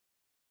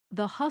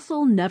The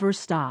Hustle Never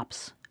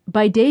Stops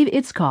by Dave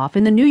Itzkoff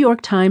in the New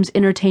York Times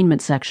Entertainment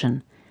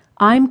section.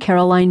 I'm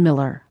Caroline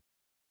Miller.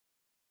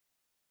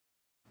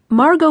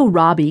 Margot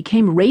Robbie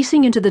came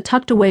racing into the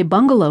tucked-away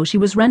bungalow she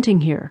was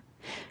renting here.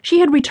 She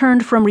had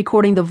returned from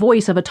recording the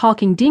voice of a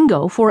talking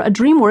dingo for a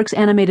DreamWorks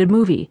animated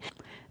movie,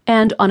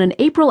 and on an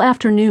April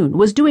afternoon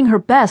was doing her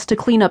best to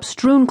clean up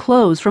strewn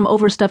clothes from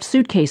overstuffed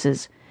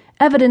suitcases,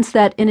 evidence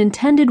that an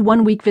intended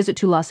one-week visit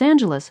to Los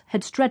Angeles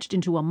had stretched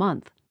into a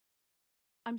month.